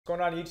What's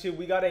going on YouTube?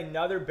 We got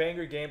another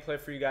banger gameplay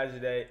for you guys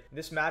today. In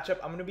this matchup,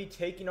 I'm going to be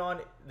taking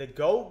on the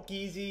GOAT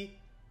Geezy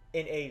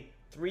in a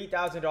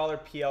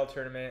 $3,000 PL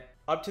tournament.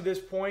 Up to this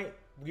point,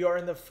 we are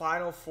in the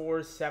final four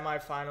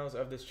semifinals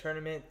of this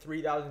tournament.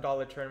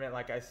 $3,000 tournament,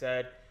 like I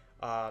said.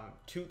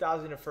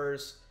 2,000 to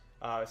first.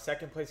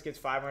 Second place gets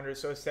 500.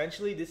 So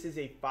essentially, this is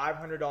a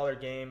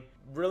 $500 game.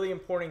 Really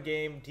important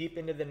game, deep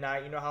into the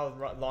night. You know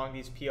how long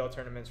these PL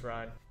tournaments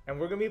run. And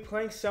we're going to be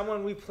playing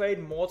someone we played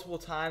multiple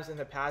times in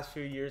the past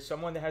few years.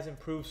 Someone that has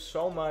improved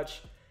so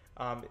much.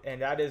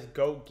 And that is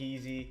GOAT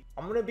Geezy.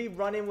 I'm going to be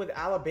running with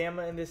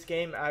Alabama in this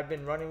game. I've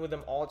been running with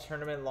them all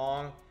tournament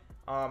long.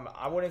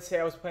 I wouldn't say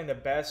I was playing the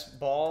best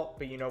ball,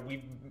 but you know,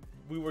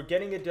 we were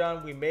getting it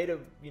done. We made a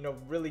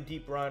really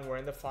deep run. We're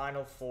in the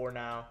final four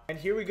now. And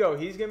here we go.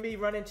 He's going to be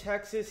running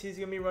Texas. He's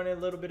going to be running a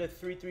little bit of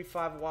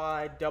 3-3-5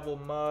 wide, double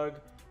mug.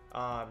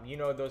 You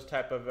know, those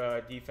type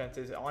of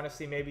defenses.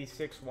 Honestly, maybe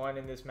 6-1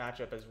 in this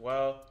matchup as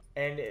well.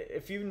 And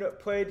if you've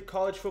played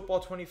college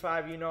football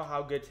 25, you know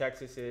how good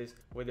Texas is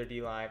with their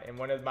D-line. And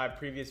one of my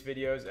previous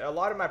videos, a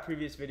lot of my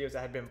previous videos,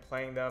 I had been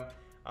playing them.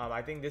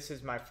 I think this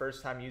is my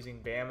first time using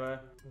Bama.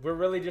 We're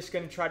really just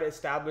going to try to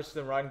establish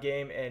the run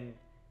game and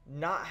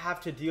not have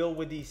to deal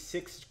with these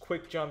 6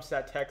 quick jumps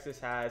that Texas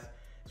has.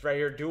 It's right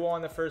here, duo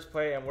on the first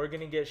play, and we're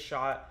going to get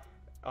shot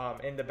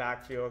in the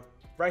backfield.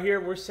 Right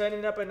here, we're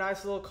setting up a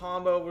nice little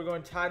combo. We're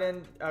going tight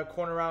end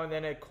corner route and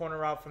then a corner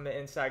route from the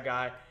inside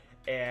guy.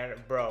 And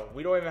bro,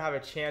 we don't even have a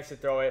chance to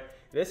throw it.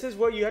 This is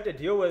what you have to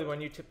deal with when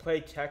you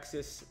play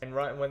Texas and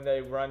run when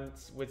they run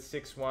with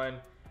 6-1.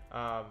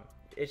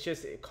 It's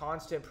just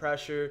constant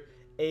pressure,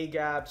 A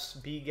gaps,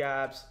 B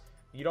gaps.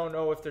 You don't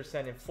know if they're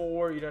sending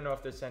 4. You don't know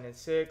if they're sending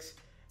 6.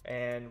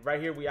 And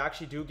right here, we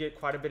actually do get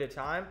quite a bit of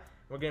time.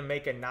 We're going to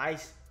make a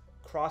nice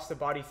cross the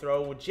body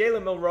throw with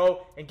Jalen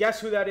Milroe. And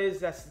guess who that is?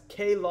 That's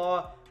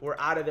K-Law. We're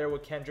out of there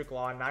with Kendrick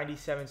Law.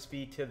 97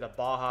 speed to the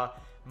Baja.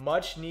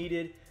 Much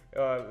needed. It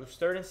was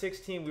 3rd and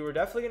 16. We were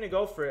definitely going to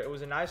go for it. It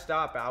was a nice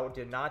stop. I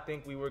did not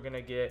think we were going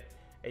to get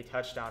a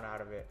touchdown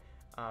out of it.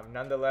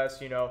 Nonetheless,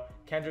 you know,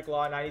 Kendrick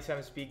Law,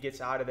 97 speed,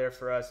 gets out of there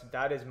for us.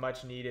 That is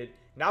much needed.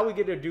 Now we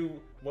get to do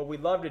what we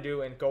love to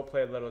do and go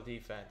play a little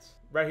defense.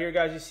 Right here,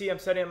 guys, you see I'm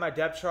setting up my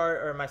depth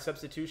chart or my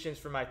substitutions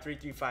for my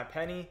 3-3-5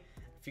 penny.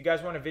 If you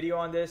guys want a video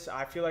on this,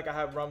 I feel like I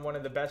have run one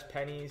of the best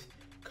pennies,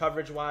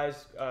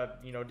 coverage-wise,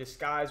 you know,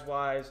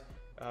 disguise-wise,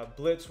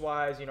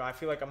 blitz-wise. You know, I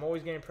feel like I'm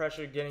always getting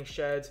pressure, getting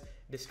sheds,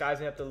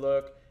 disguising up the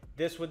look.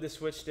 This with the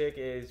switch stick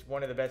is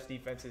one of the best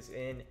defenses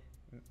in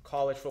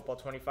college football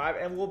 25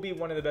 and will be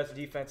one of the best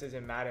defenses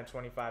in Madden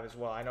 25 as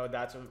well. I know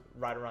that's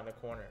right around the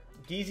corner.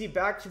 Geezy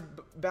back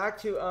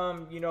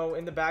to you know,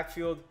 in the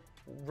backfield,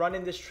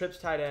 running this trips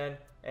tight end,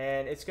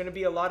 and it's going to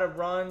be a lot of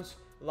runs,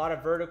 a lot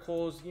of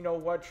verticals. You know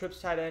what, trips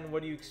tight end,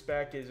 what do you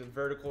expect is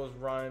verticals,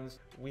 runs.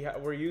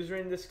 We're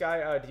using this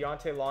guy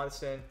Deontay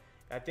Lawson.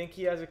 I think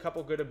he has a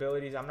couple good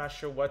abilities. I'm not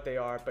sure what they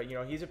are, but you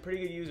know, he's a pretty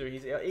good user.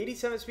 He's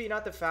 87 speed,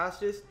 not the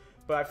fastest,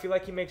 but I feel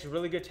like he makes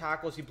really good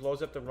tackles. He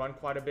blows up the run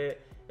quite a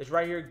bit. It's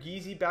right here,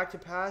 Geezy back to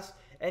pass,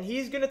 and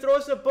he's gonna throw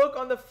us a book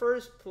on the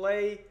first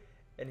play,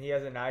 and he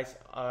has a nice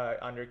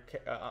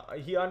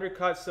he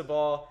undercuts the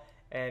ball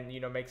and, you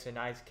know, makes a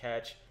nice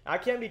catch. I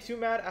can't be too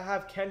mad. I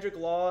have Kendrick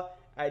Law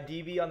at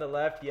DB on the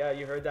left. Yeah,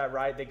 you heard that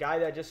right. The guy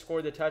that just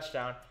scored the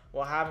touchdown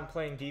will have him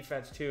playing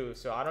defense too.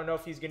 So I don't know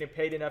if he's getting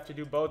paid enough to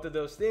do both of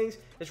those things.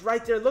 It's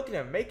right there. Look at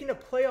him making a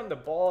play on the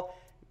ball,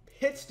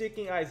 hit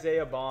sticking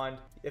Isaiah Bond.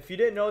 If you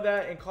didn't know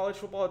that, in college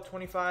football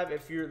 25,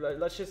 if you're,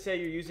 let's just say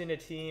you're using a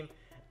team,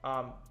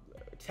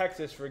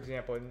 Texas for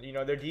example, and you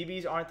know their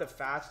DBs aren't the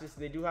fastest.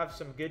 They do have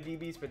some good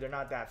DBs, but they're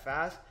not that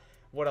fast.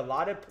 What a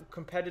lot of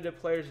competitive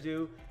players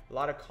do, a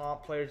lot of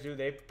comp players do,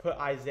 they put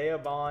Isaiah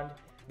Bond,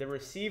 the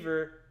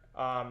receiver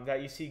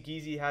that you see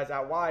Geezy has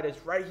out wide, is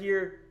right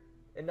here.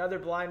 Another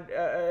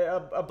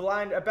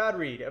a bad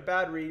read.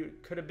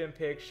 Could have been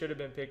picked, should have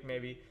been picked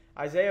maybe.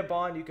 Isaiah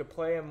Bond, you could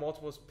play in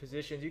multiple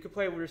positions. You could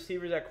play with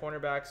receivers at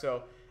cornerback.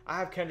 So I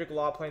have Kendrick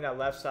Law playing that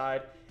left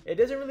side. It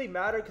doesn't really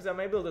matter because I'm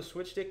able to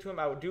switch stick to him.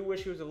 I do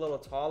wish he was a little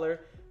taller,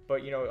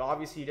 but you know,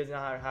 obviously he doesn't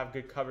have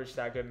good coverage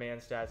stat, good man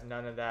stats,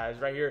 none of that. Is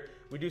right here.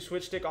 We do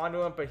switch stick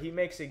onto him, but he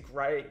makes a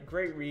great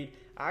read.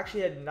 I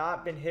actually had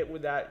not been hit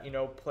with that, you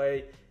know,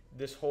 play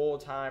this whole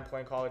time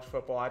playing college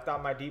football. I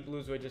thought my Deep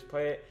Blues would just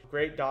play it.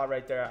 Great dot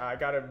right there. I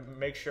got to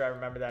make sure I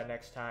remember that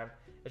next time.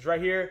 It's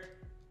right here.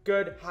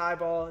 Good high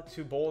ball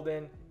to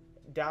Bolden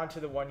down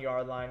to the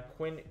 1-yard line.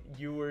 Quinn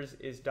Ewers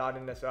is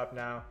dotting this up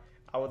now.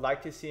 I would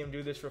like to see him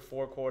do this for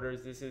 4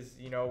 quarters. This is,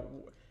 you know,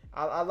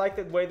 I like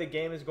the way the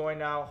game is going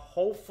now.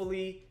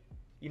 Hopefully,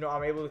 you know,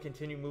 I'm able to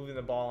continue moving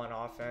the ball on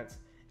offense.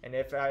 And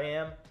if I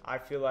am, I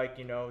feel like,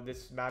 you know,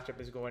 this matchup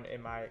is going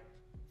in my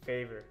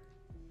favor.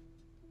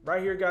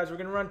 Right here, guys, we're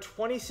going to run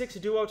 26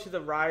 duo to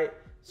the right.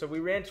 So we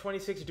ran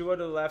 26 duo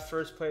to the left.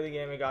 First play of the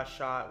game, we got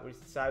shot. We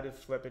decided to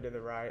flip it to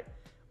the right.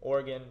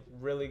 Oregon,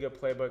 really good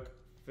playbook,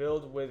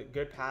 filled with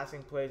good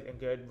passing plays and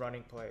good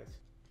running plays.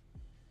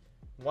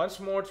 Once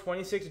more,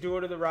 26 duo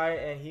to the right,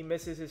 and he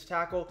misses his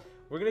tackle.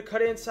 We're going to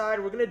cut it inside.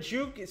 We're going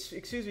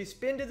to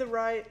spin to the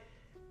right.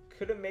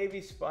 Could have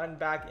maybe spun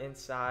back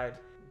inside.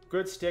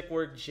 Good stick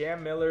work.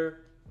 Jam Miller,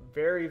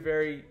 very,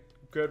 very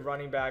good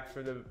running back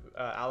for the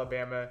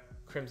Alabama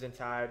Crimson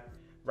Tide.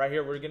 Right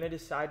here, we're going to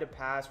decide to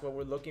pass. What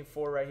we're looking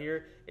for right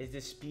here is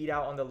this speed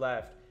out on the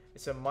left.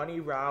 It's a money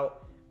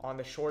route on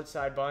the short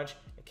side bunch.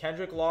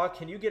 Kendrick Law,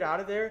 can you get out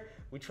of there?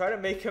 We try to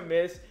make a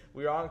miss.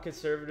 We were on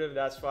conservative.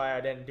 That's why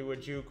I didn't do a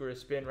juke or a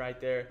spin right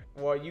there.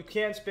 Well, you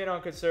can spin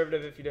on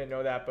conservative if you didn't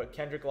know that, but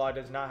Kendrick Law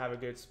does not have a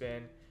good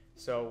spin.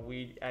 So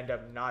we end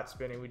up not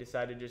spinning. We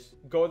decided to just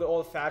go the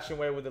old-fashioned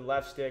way with the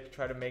left stick,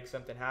 try to make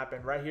something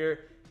happen. Right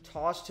here,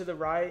 toss to the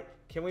right.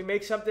 Can we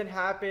make something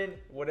happen?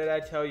 What did I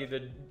tell you?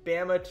 The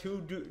Bama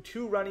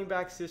two running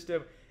back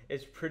system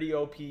is pretty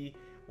OP.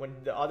 When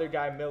the other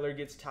guy, Miller,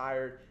 gets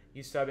tired,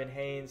 you sub in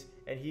Haynes,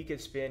 and he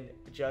could spin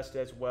just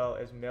as well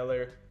as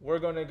Miller. We're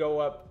going to go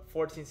up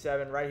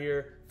 14-7 right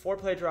here.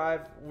 4-play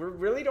drive. We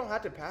really don't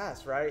have to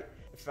pass, right?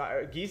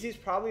 Geezy's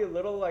probably a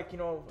little like, you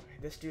know,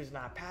 this dude's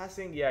not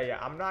passing. Yeah,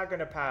 I'm not going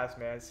to pass,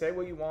 man. Say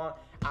what you want.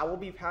 I will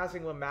be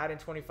passing when Madden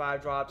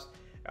 25 drops,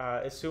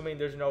 assuming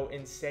there's no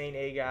insane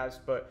A-gaps.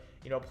 But,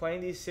 you know,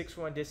 playing these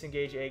 6-1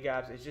 disengage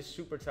A-gaps is just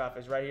super tough.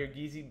 It's right here.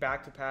 Geezy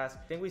back to pass.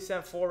 I think we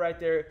sent 4 right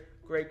there.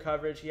 Great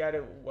coverage. He had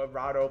a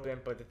route open,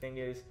 but the thing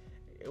is,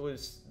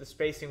 the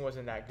spacing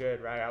wasn't that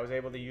good, right? I was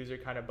able to use her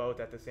kind of both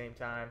at the same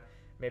time.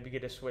 Maybe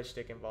get a switch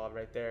stick involved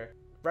right there.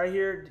 Right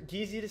here,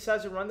 Geezy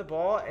decides to run the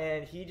ball,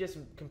 and he just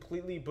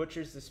completely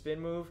butchers the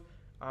spin move.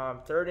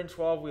 3rd and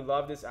 12, we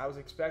love this. I was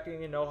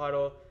expecting a no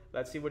huddle.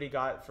 Let's see what he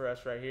got for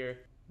us right here.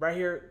 Right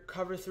here,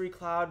 cover 3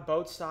 cloud,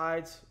 both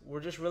sides. We're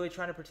just really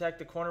trying to protect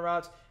the corner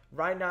routes.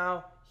 Right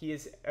now, he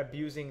is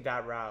abusing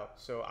that route.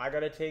 So I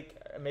got to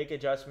make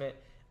adjustment.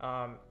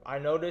 I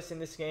noticed in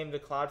this game, the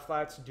cloud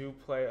flats do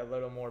play a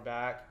little more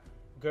back.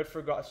 Good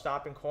for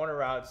stopping corner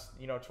routes,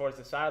 you know, towards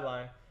the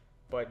sideline.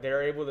 But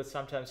they're able to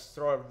sometimes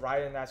throw it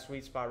right in that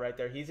sweet spot right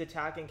there. He's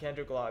attacking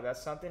Kendrick Law.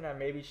 That's something I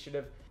maybe should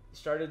have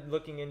started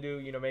looking into,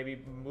 you know,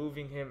 maybe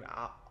moving him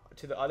out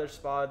to the other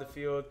spot of the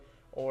field,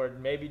 or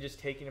maybe just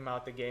taking him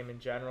out the game in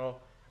general.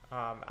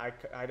 I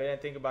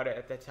didn't think about it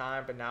at the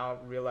time, but now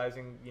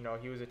realizing, you know,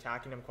 he was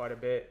attacking him quite a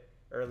bit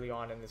early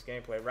on in this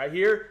gameplay. Right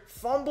here,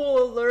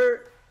 fumble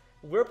alert.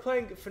 We're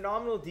playing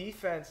phenomenal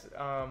defense.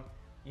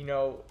 You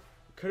know,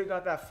 could have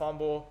got that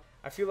fumble.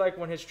 I feel like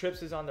when his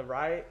trips is on the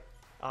right,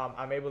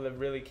 I'm able to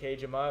really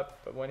cage him up.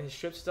 But when his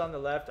trips is on the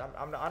left,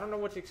 I don't know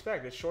what to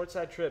expect. It's short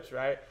side trips,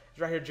 right? It's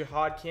right here,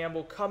 Jihad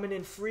Campbell coming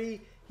in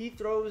free. He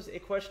throws a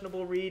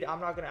questionable read. I'm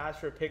not going to ask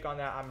for a pick on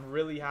that. I'm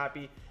really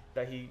happy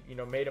that he, you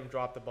know, made him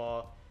drop the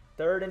ball.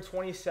 3rd and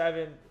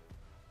 27.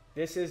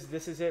 This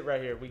is it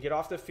right here. We get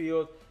off the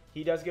field.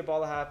 He does get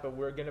ball at half, but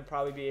we're going to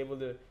probably be able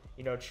to,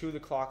 you know, chew the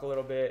clock a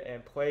little bit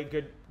and play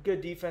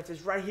good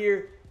defenses. Right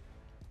here,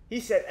 he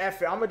said,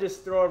 F it, I'm going to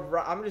just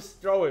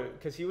throw it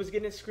because he was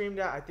getting screamed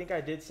at. I think I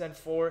did send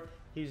 4.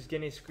 He was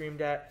getting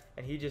screamed at,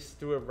 and he just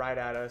threw it right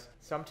at us.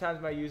 Sometimes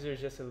my user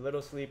is just a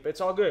little sleep. It's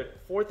all good.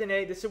 4th and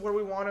 8. This is where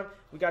we want him.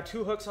 We got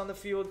 2 hooks on the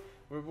field.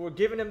 We're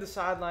giving him the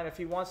sideline. If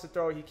he wants to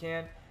throw it, he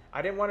can.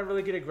 I didn't want to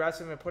really get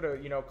aggressive and put a,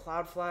 you know,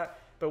 cloud flat,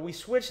 but we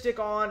switched it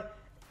on.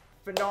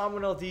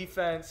 Phenomenal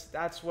defense.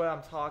 That's what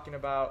I'm talking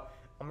about.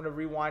 I'm going to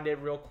rewind it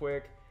real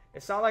quick.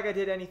 It's not like I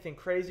did anything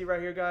crazy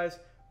right here, guys,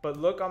 but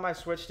look on my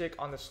switch stick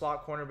on the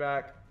slot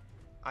cornerback.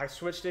 I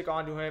switch stick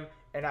onto him,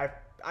 and I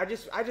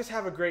just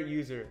have a great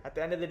user. At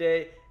the end of the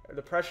day,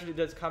 the pressure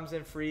that comes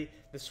in free.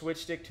 The switch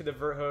stick to the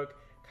vert hook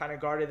kind of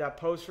guarded that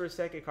post for a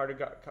second,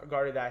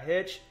 guarded that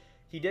hitch.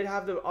 He did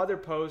have the other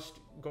post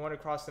going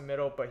across the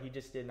middle, but he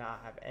just did not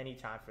have any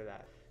time for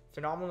that.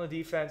 Phenomenal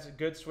defense,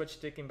 good switch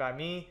sticking by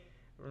me.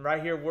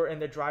 Right here, we're in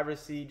the driver's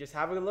seat. Just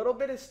have a little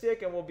bit of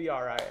stick and we'll be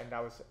all right. And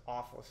that was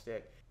awful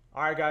stick.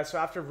 All right, guys. So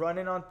after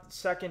running on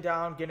 2nd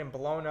down, getting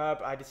blown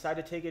up, I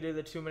decided to take it to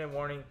the 2-minute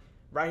warning.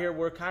 Right here,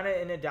 we're kind of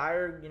in a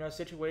dire, you know,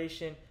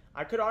 situation.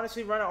 I could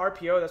honestly run an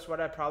RPO. That's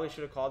what I probably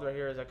should have called right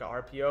here, is like an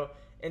RPO.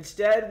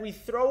 Instead, we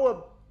throw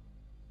a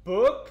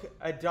book,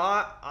 a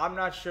dot. I'm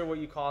not sure what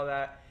you call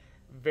that.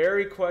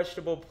 Very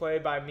questionable play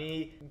by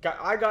me.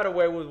 I got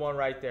away with one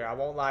right there. I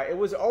won't lie. It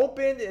was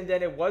open, and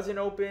then it wasn't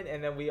open,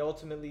 and then we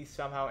ultimately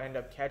somehow end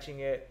up catching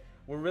it.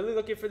 We're really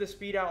looking for the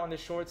speed out on the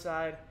short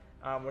side.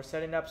 We're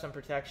setting up some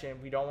protection.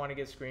 We don't want to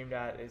get screamed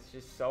at. It's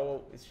just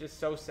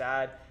so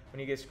sad when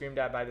you get screamed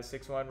at by the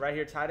 6-1. Right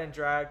here, tight end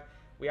drag.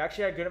 We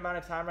actually had a good amount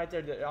of time right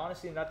there.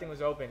 Honestly, nothing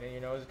was open, and,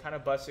 you know, it was kind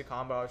of busted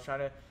combo. I was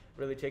trying to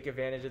really take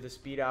advantage of the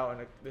speed out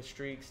and the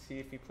streaks, see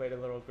if he played a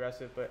little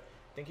aggressive, but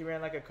I think he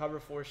ran like a cover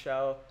 4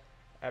 shell.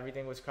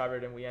 Everything was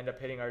covered, and we end up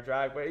hitting our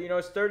drag. But, you know,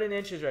 it's 3rd and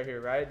inches right here,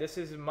 right? This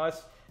is a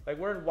must. Like,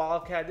 we're in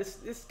Wildcat.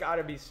 This got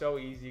to be so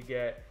easy to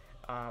get.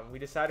 We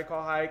decided to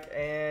call hike,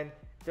 and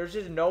there's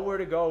just nowhere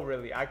to go,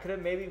 really. I could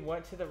have maybe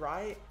went to the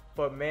right,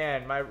 but,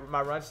 man, my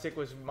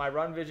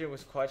run vision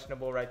was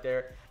questionable right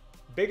there.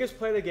 Biggest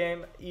play of the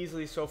game,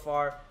 easily so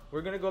far.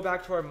 We're going to go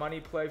back to our money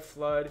play,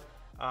 flood.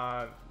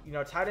 You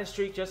know, tight end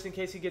streak, just in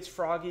case he gets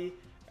froggy.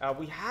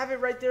 We have it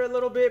right there a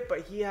little bit,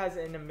 but he has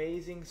an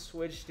amazing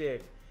switch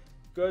stick.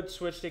 Good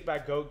switch stick by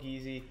Goat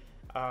Geezy.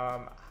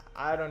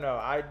 I don't know.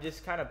 I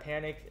just kind of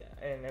panicked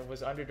and it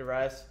was under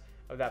duress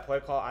of that play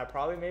call. I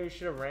probably maybe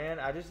should have ran.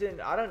 I just didn't.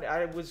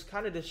 I was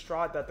kind of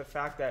distraught that the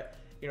fact that,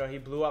 you know, he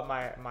blew up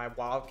my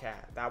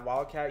Wildcat. That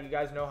Wildcat, you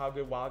guys know how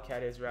good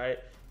Wildcat is, right?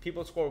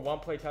 People score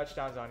one-play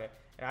touchdowns on it,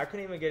 and I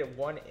couldn't even get it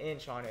 1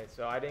 inch on it,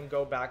 so I didn't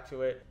go back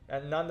to it.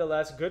 And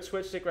nonetheless, good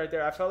switch stick right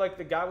there. I felt like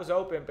the guy was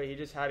open, but he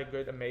just had a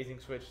good, amazing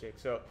switch stick.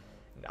 So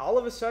all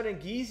of a sudden,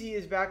 Geezy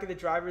is back in the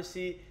driver's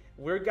seat.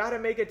 We're got to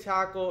make a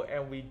tackle,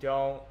 and we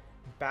don't.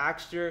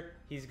 Baxter,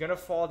 he's going to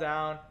fall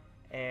down,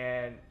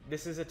 and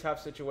this is a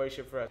tough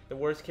situation for us. The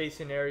worst case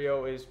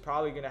scenario is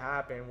probably going to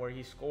happen where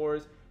he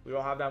scores, we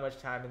don't have that much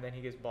time, and then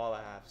he gets ball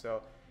at half.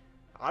 So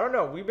I don't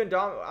know.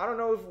 I don't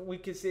know if we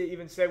could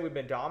even say we've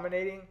been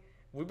dominating.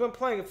 We've been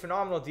playing a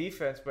phenomenal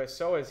defense, but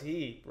so has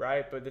he,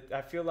 right? But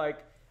I feel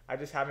like I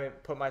just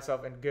haven't put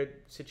myself in good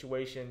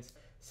situations.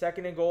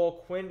 2nd and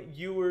goal, Quinn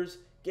Ewers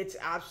gets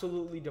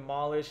absolutely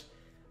demolished.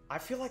 I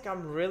feel like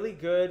I'm really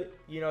good.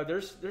 You know,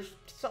 there's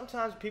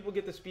sometimes people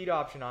get the speed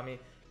option on me,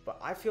 but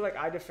I feel like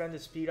I defend the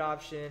speed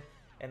option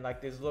and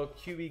like these little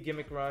QB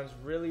gimmick runs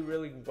really,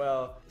 really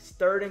well. It's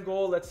 3rd and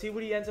goal. Let's see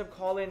what he ends up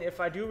calling. If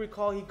I do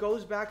recall, he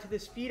goes back to the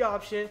speed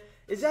option.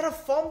 Is that a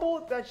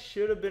fumble? That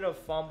should have been a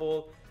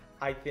fumble,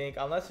 I think,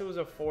 unless it was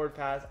a forward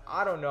pass.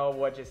 I don't know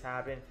what just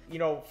happened. You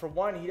know, for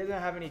one, he doesn't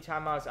have any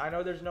timeouts. I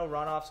know there's no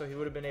runoff, so he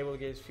would have been able to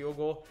get his field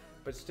goal,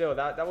 but still,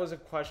 that was a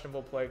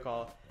questionable play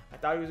call. I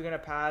thought he was going to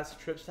pass.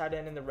 Trips tight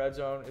end in the red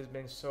zone has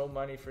been so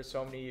money for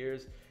so many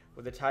years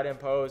with the tight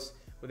end post,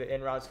 with the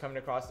in routes coming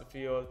across the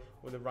field,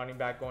 with the running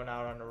back going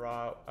out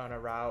on a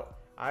route.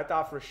 I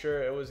thought for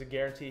sure it was a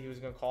guarantee he was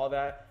going to call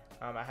that.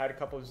 I had a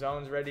couple of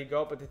zones ready to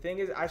go, but the thing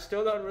is, I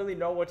still don't really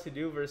know what to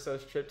do versus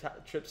those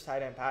trips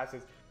tight end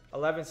passes.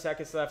 11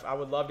 seconds left. I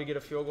would love to get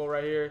a field goal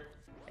right here.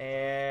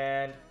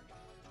 And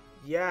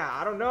yeah,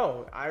 I don't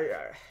know.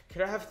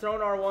 Could I have thrown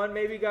R1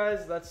 maybe,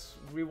 guys? Let's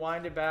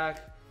rewind it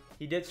back.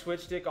 He did switch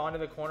stick onto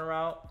the corner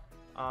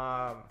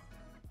route.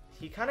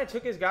 He kind of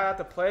took his guy out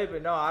the play,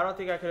 but no, I don't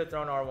think I could have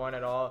thrown R1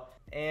 at all.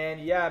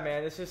 And yeah,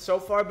 man, this has so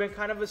far been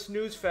kind of a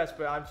snooze fest,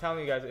 but I'm telling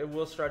you guys, it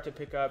will start to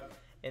pick up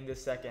in the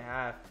second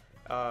half.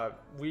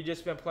 We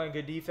just been playing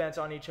good defense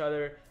on each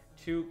other.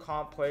 2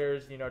 comp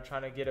players, you know,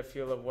 trying to get a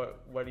feel of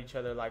what each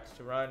other likes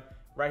to run.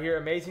 Right here,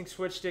 amazing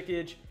switch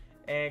stickage.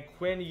 And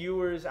Quinn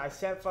Ewers, I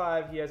sent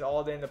 5. He has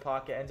all day in the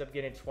pocket, ends up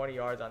getting 20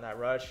 yards on that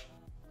rush.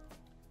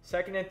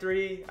 2nd and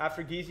 3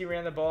 after Geezy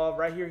ran the ball.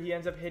 Right here, he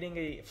ends up hitting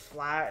a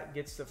flat,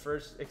 gets the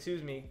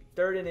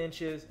 3rd and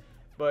inches.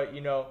 But,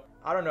 you know,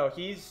 I don't know.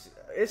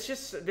 It's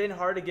just been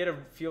hard to get a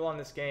feel on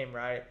this game,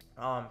 right?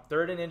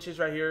 3rd and inches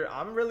right here.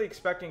 I'm really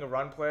expecting a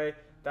run play.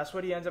 That's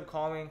what he ends up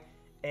calling.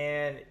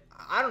 And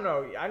I don't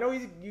know. I know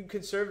he's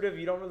conservative.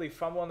 You don't really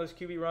fumble on those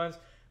QB runs.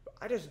 But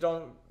I just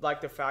don't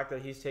like the fact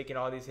that he's taking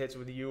all these hits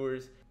with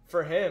Ewers.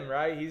 For him,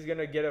 right? He's going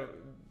to get a,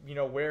 you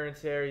know, wear and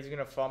tear. He's going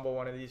to fumble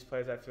one of these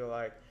plays, I feel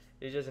like.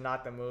 It's just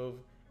not the move.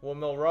 Well,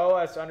 Milroe,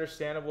 it's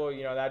understandable.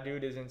 You know, that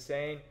dude is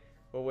insane.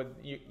 But with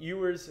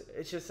Ewers,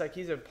 it's just like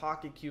he's a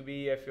pocket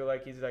QB. I feel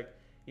like he's like,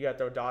 you got to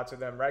throw dots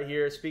with him. Right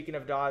here, speaking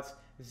of dots,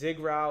 zig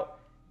route.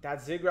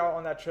 That zig route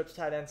on that trips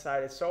tight end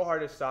side is so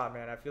hard to stop,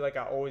 man. I feel like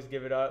I always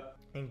give it up.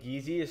 And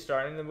Geezy is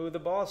starting to move the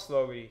ball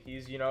slowly.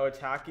 He's, you know,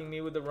 attacking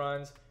me with the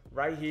runs.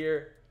 Right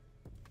here,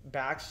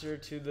 Baxter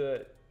to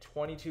the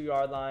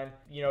 22-yard line.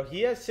 You know,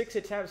 he has 6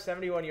 attempts,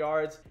 71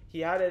 yards. He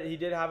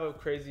did have a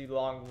crazy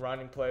long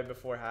running play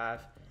before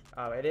half.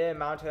 It didn't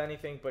amount to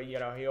anything, but, you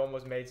know, he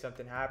almost made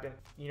something happen.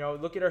 You know,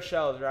 look at our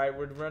shells, right?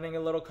 We're running a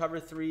little cover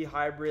 3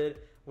 hybrid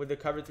with the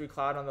cover 3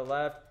 cloud on the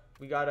left.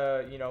 We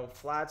got you know,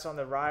 flats on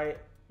the right,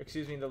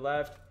 the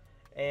left.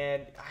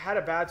 And I had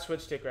a bad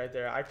switch stick right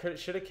there. I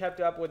should have kept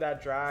up with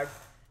that drag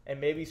and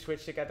maybe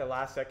switch stick at the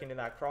last second in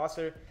that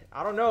crosser.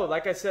 I don't know.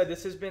 Like I said,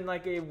 this has been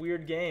like a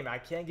weird game. I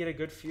can't get a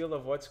good feel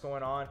of what's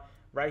going on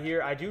right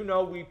here. I do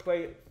know we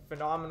play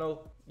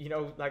phenomenal, you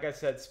know, like I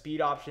said,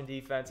 speed option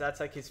defense. That's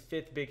like his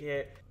 5th big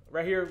hit.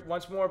 Right here,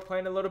 once more,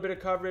 playing a little bit of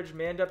coverage,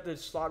 manned up the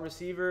slot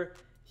receiver.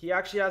 He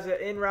actually has an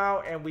in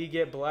route, and we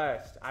get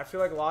blessed. I feel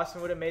like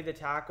Lawson would have made the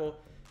tackle,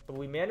 but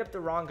we manned up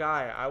the wrong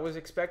guy. I was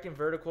expecting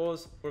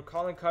verticals. We're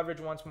calling coverage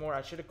once more.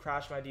 I should have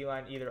crashed my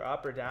D-line either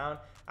up or down.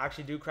 I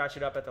actually do crash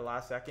it up at the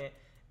last second.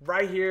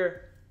 Right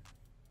here,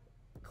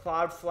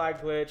 cloud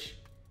flag glitch.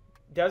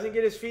 Doesn't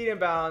get his feet in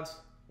bounds.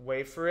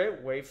 Wait for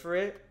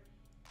it.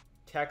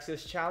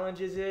 Texas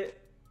challenges it,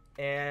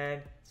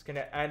 and it's going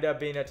to end up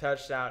being a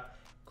touchdown.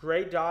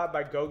 Great dot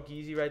by Go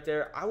Geezy right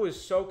there. I was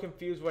so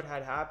confused what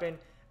had happened.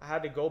 I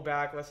had to go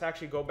back. Let's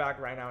actually go back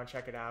right now and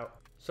check it out.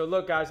 So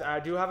look, guys, I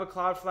do have a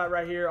cloud flat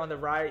right here on the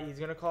right. He's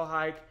going to call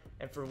hike.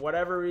 And for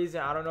whatever reason,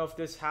 I don't know if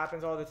this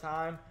happens all the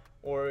time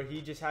or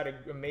he just had an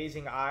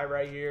amazing eye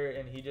right here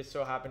and he just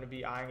so happened to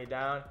be eyeing it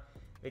down.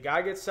 The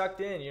guy gets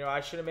sucked in. You know, I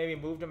should have maybe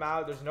moved him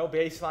out. There's no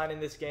baseline in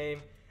this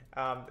game.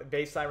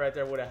 Baseline right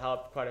there would have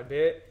helped quite a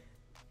bit.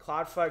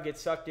 Cloud flat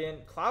gets sucked in.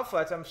 Cloud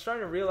flats, I'm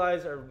starting to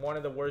realize, are one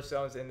of the worst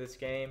zones in this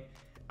game.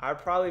 I'm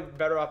probably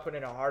better off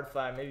putting a hard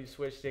flat, maybe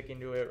switch stick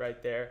into it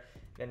right there.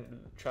 than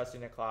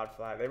trusting a cloud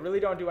flag. They really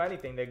don't do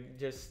anything. They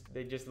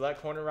just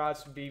let corner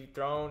routes be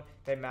thrown.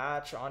 They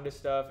match onto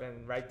stuff,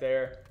 and right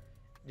there,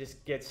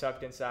 just get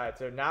sucked inside.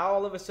 So now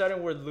all of a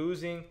sudden we're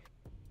losing.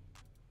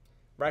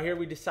 Right here,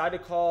 we decide to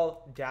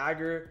call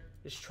dagger,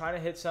 just trying to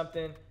hit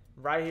something.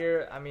 Right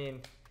here, I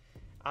mean,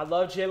 I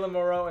love Jalen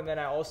Moreau, and then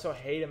I also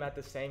hate him at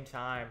the same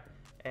time.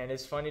 And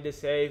it's funny to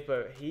say,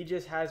 but he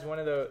just has one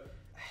of the,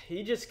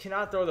 he just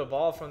cannot throw the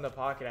ball from the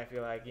pocket, I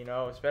feel like, you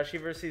know, especially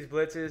versus these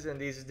blitzes and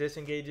these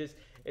disengages.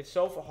 It's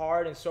so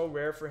hard and so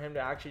rare for him to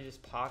actually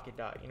just pocket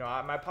dot. You know,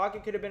 my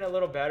pocket could have been a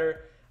little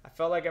better. I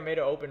felt like I made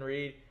an open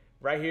read.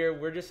 Right here,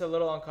 we're just a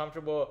little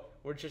uncomfortable.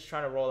 We're just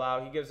trying to roll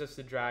out. He gives us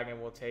the drag,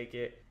 and we'll take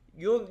it.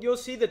 You'll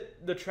see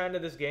the trend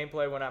of this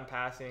gameplay when I'm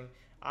passing.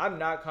 I'm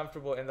not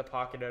comfortable in the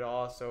pocket at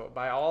all. So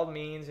by all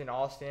means and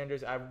all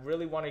standards, I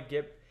really want to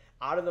get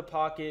out of the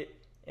pocket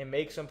and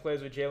make some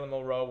plays with Jalen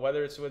Moreau,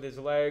 whether it's with his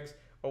legs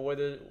or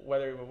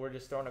whether we're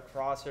just throwing a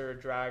crosser or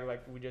drag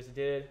like we just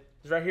did.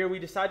 Right here, we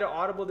decide to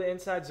audible the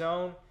inside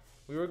zone.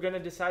 We were going to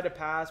decide to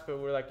pass, but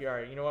we're like, all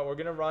right, you know what? We're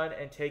going to run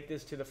and take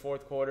this to the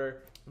fourth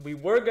quarter. We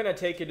were going to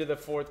take it to the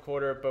fourth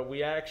quarter, but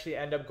we actually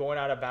end up going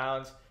out of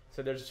bounds.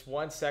 So there's just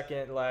 1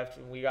 second left,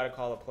 and we got to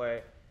call a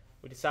play.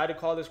 We decided to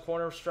call this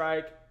corner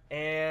strike,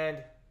 and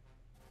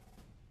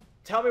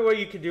tell me what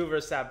you could do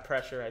versus that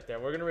pressure right there.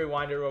 We're going to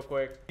rewind it real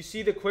quick. You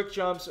see the quick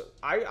jumps.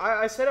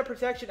 I set up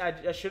protection.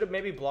 I should have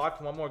maybe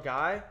blocked one more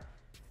guy.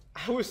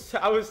 I was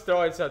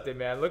throwing something,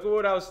 man. Look at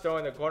what I was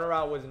throwing. The corner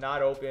route was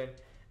not open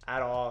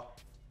at all.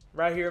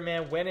 Right here,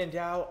 man, when in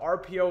doubt,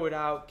 RPO it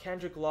out.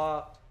 Kendrick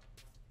Law,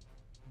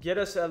 get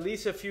us at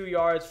least a few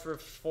yards for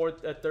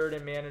third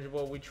and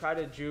manageable. We try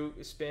to juke,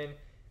 spin.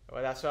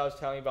 Well, that's what I was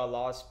telling you about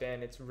Law's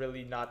spin. It's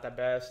really not the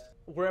best.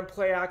 We're in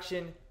play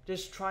action,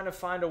 just trying to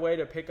find a way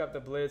to pick up the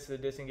blitz, the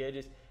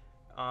disengages.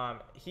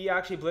 He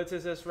actually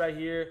blitzes us right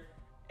here,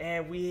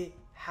 and we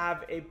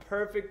have a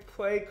perfect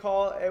play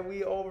call, and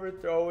we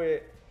overthrow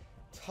it.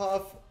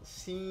 Tough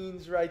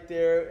scenes right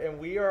there, and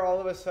we are all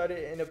of a sudden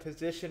in a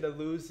position to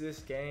lose this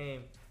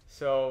game.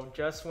 So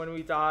just when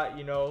we thought,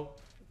 you know,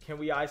 can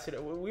we ice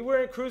it? We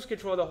were in cruise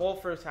control the whole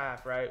first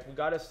half, right? We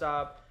got to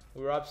stop.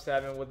 We were up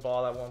 7 with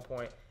ball at one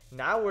point.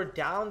 Now we're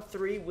down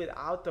 3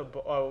 without the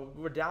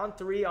we're down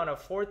 3 on a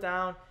 4th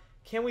down.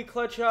 Can we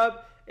clutch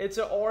up? It's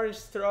an orange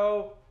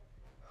throw.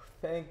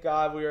 Thank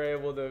God we were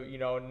able to, you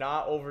know,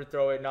 not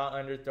overthrow it, not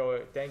underthrow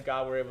it. Thank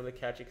God we're able to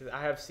catch it, because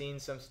I have seen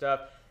some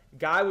stuff.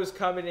 Guy was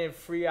coming in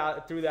free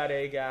out through that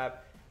A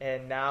gap,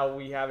 and now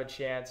we have a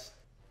chance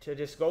to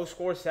just go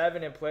score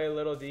 7 and play a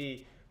little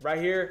D. Right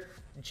here,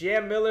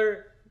 Jam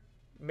Miller,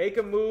 make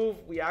a move.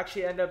 We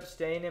actually end up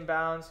staying in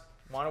bounds.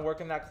 Want to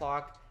work in that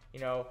clock. You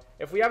know,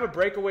 if we have a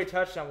breakaway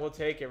touchdown, we'll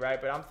take it, right?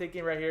 But I'm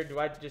thinking right here, do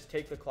I just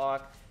take the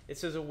clock?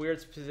 This is a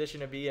weird position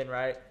to be in,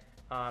 right?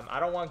 I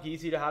don't want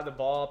Geezy to have the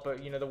ball,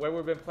 but, you know, the way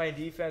we've been playing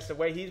defense, the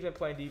way he's been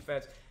playing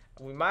defense,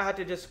 we might have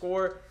to just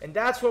score, and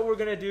that's what we're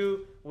going to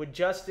do with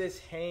Justice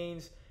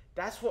Haynes.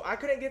 That's what I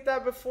couldn't get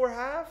that before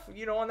half.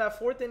 You know, on that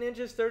 4th and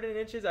inches, 3rd and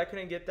inches, I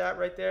couldn't get that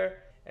right there.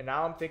 And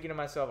now I'm thinking to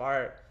myself, all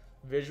right,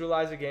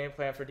 visualize a game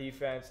plan for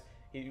defense.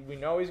 We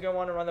know he's going to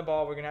want to run the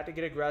ball. We're going to have to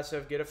get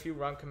aggressive, get a few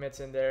run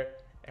commits in there,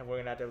 and we're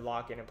going to have to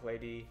lock in and play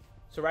D.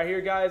 So right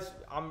here, guys,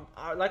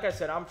 like I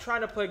said, I'm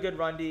trying to play good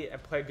run D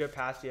and play good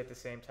pass D at the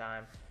same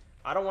time.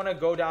 I don't want to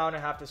go down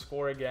and have to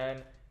score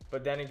again,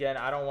 but then again,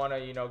 I don't want to,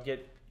 you know,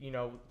 get, you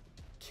know,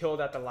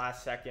 killed at the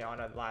last second on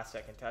a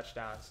last-second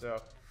touchdown.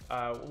 So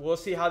we'll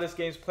see how this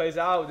game plays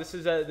out. This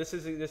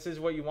is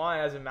what you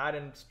want as a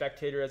Madden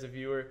spectator, as a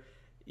viewer,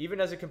 even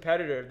as a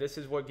competitor. This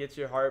is what gets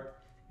your heart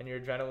and your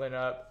adrenaline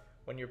up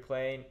when you're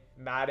playing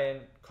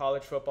Madden,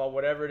 college football,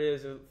 whatever it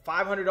is.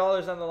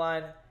 $500 on the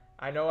line.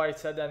 I know I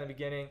said that in the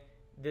beginning.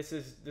 This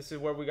is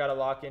where we got to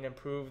lock in and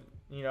prove,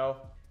 you know,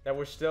 that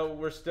we're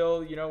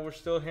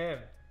still him.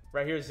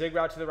 Right here, zig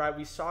route to the right.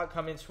 We saw it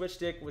come in. Switch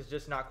stick was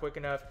just not quick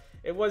enough.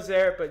 It was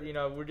there, but, you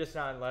know, we're just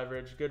not in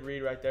leverage. Good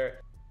read right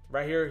there.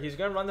 Right here, he's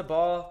going to run the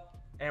ball.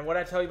 And what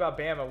I tell you about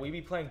Bama, we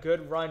be playing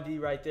good run D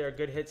right there.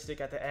 Good hit stick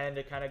at the end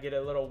to kind of get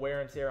a little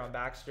wear and tear on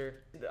Baxter.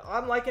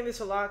 I'm liking this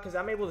a lot because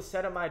I'm able to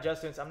set up my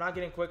adjustments. I'm not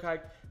getting quick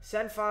hike.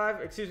 Send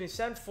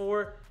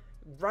 4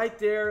 right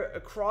there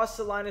across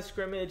the line of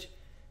scrimmage.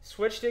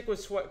 Switch stick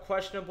was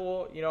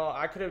questionable. You know,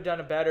 I could have done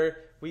it better.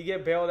 We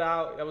get bailed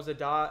out. That was a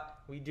dot.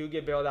 We do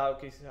get bailed out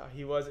because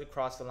he was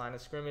across the line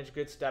of scrimmage.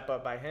 Good step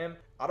up by him.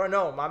 I don't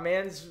know. My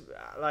man's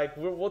like,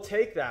 we'll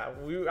take that.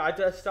 I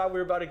just thought we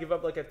were about to give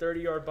up like a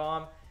 30-yard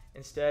bomb.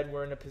 Instead,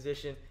 we're in a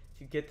position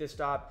to get this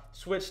stop.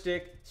 Switch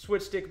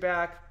stick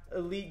back.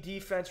 Elite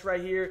defense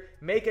right here.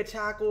 Make a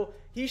tackle.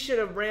 He should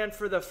have ran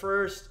for the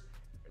first.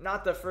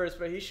 Not the first,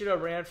 but he should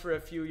have ran for a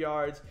few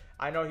yards.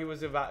 I know he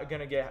was going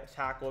to get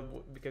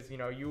tackled because, you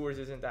know, Ewers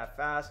isn't that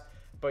fast.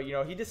 But, you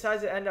know, he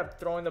decides to end up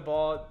throwing the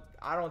ball.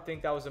 I don't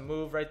think that was a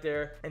move right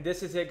there. And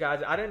this is it,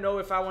 guys. I didn't know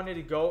if I wanted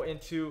to go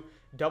into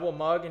double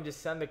mug and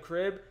just send the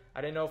crib.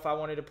 I didn't know if I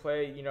wanted to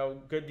play, you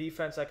know, good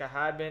defense like I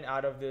had been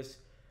out of this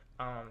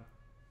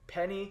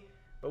penny.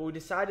 but we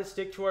decided to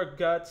stick to our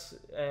guns,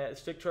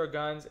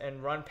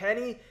 and run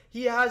Penny.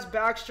 He has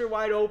Baxter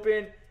wide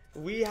open.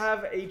 We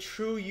have a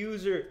true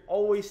user.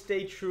 Always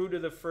stay true to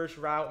the first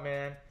route,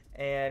 man.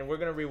 And we're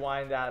going to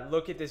rewind that.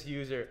 Look at this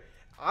user.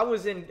 I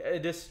was in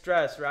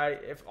distress, right?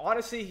 If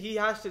honestly, he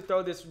has to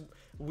throw this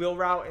wheel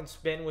route and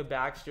spin with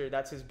Baxter.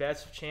 That's his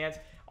best chance.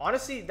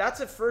 Honestly, that's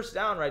a first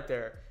down right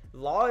there.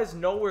 Law is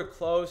nowhere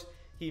close.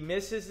 He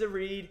misses the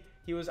read.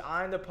 He was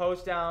eyeing the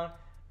post down.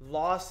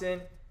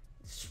 Lawson,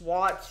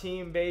 SWAT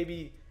team,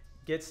 baby,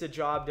 gets the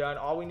job done.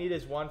 All we need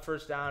is one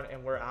first down,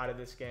 and we're out of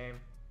this game.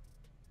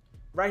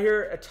 Right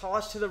here, a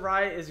toss to the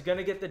right is going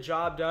to get the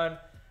job done.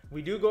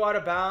 We do go out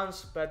of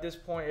bounds, but at this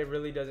point, it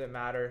really doesn't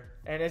matter.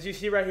 And as you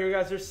see right here,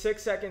 guys, there's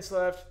 6 seconds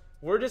left.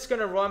 We're just going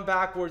to run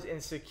backwards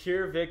and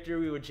secure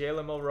victory with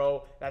Jalen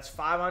Monroe. That's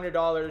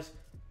 $500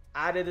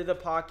 added to the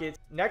pockets.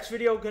 Next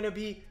video going to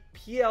be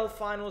PL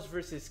Finals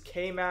versus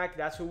Kmac.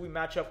 That's who we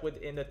match up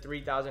with in the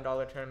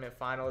 $3,000 tournament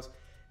finals.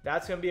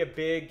 That's going to be a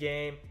big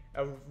game,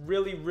 a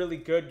really, really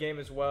good game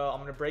as well. I'm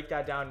going to break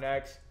that down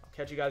next. I'll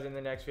catch you guys in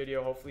the next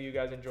video. Hopefully you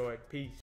guys enjoyed. Peace.